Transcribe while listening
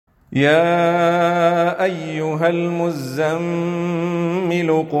يا أيها المزمل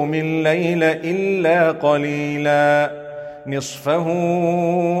قم الليل إلا قليلا نصفه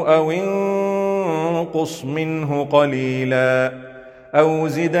أو انقص منه قليلا أو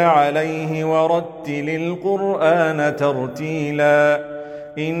زد عليه ورتل القرآن ترتيلا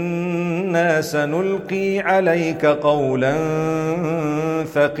إنا سنلقي عليك قولا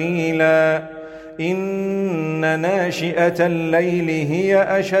ثقيلا إن ناشئة الليل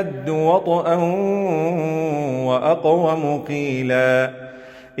هي أشد وطئا وأقوم قيلا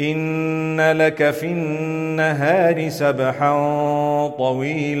إن لك في النهار سبحا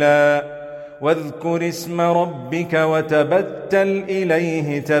طويلا واذكر اسم ربك وتبتل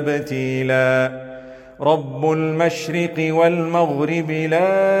إليه تبتيلا رب المشرق والمغرب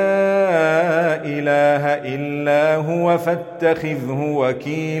لا إله إلا هو فاتخذه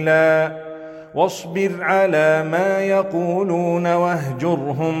وكيلا واصبر على ما يقولون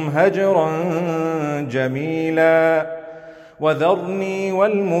واهجرهم هجرا جميلا وذرني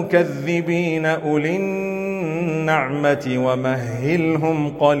والمكذبين أولي النعمة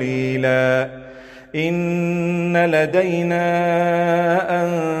ومهلهم قليلا إن لدينا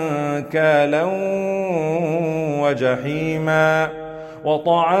أنكالا وجحيما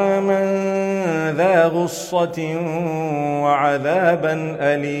وطعاما ذا غصة وعذابا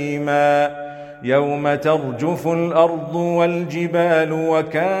أليما يوم ترجف الأرض والجبال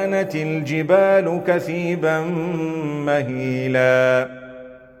وكانت الجبال كثيبا مهيلا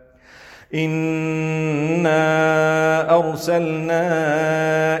إنا أرسلنا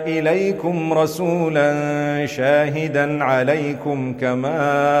إليكم رسولا شاهدا عليكم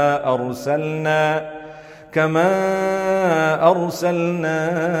كما أرسلنا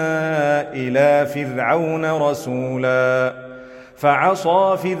إلى فرعون رسولا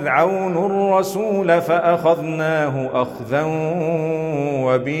فعصى فرعون الرسول فأخذناه أخذا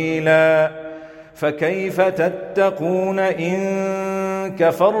وبيلا فكيف تتقون إن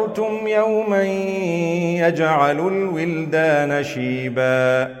كفرتم يوما يجعل الولدان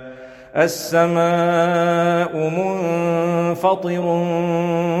شيبا السماء منفطر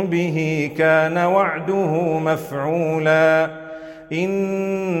به كان وعده مفعولا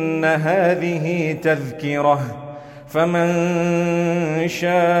إن هذه تذكرة فمن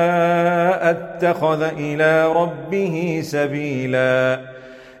شاء اتخذ إلى ربه سبيلا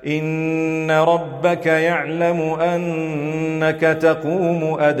إن ربك يعلم أنك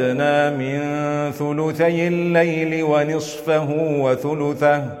تقوم أدنى من ثلثي الليل ونصفه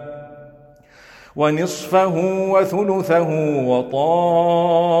وثلثه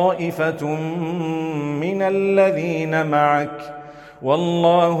وطائفة من الذين معك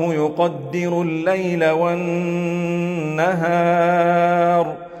والله يقدر الليل والنهار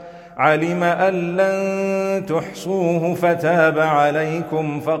علم أن لن تحصوه فتاب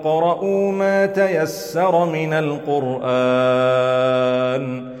عليكم فاقرؤوا ما تيسر من القرآن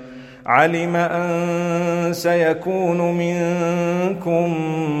علم أن سيكون منكم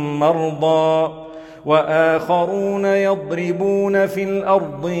مرضى وآخرون يضربون في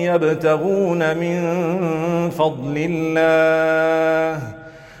الأرض يبتغون من فضل الله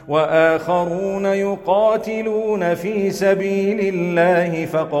وآخرون يقاتلون في سبيل الله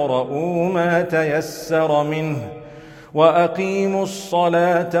فاقرؤوا ما تيسر منه وأقيموا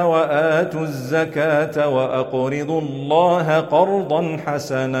الصلاة وآتوا الزكاة وأقرضوا الله قرضا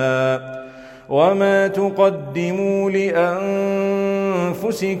حسنا وما تقدموا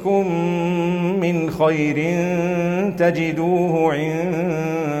لأنفسكم من خير تجدوه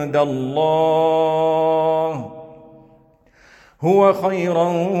عند الله هو خيرا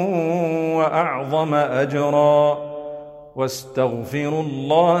وأعظم أجرا واستغفروا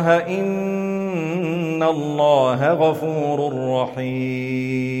الله إن الله غفور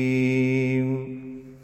رحيم